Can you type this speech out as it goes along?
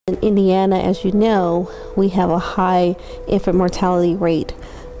In Indiana, as you know, we have a high infant mortality rate.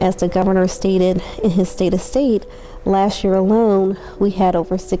 As the governor stated in his state of state, last year alone, we had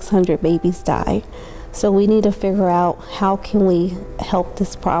over 600 babies die. So we need to figure out how can we help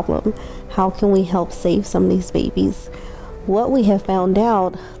this problem? How can we help save some of these babies? What we have found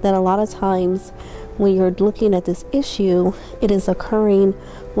out that a lot of times when you're looking at this issue, it is occurring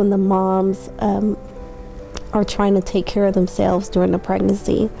when the moms are trying to take care of themselves during the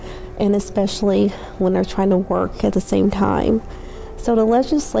pregnancy, and especially when they're trying to work at the same time. So the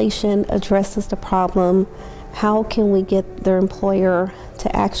legislation addresses the problem. How can we get their employer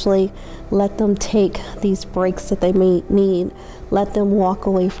to actually let them take these breaks that they may need, let them walk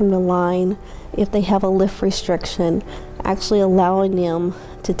away from the line if they have a lift restriction, actually allowing them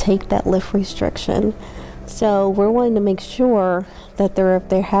to take that lift restriction. So we're wanting to make sure that if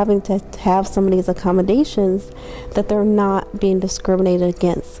they're having to have some of these accommodations, that they're not being discriminated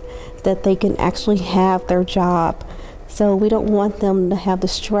against, that they can actually have their job. So we don't want them to have the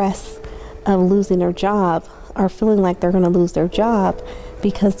stress of losing their job or feeling like they're going to lose their job,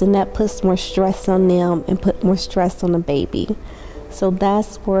 because then that puts more stress on them and put more stress on the baby. So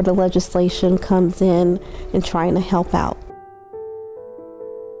that's where the legislation comes in and trying to help out.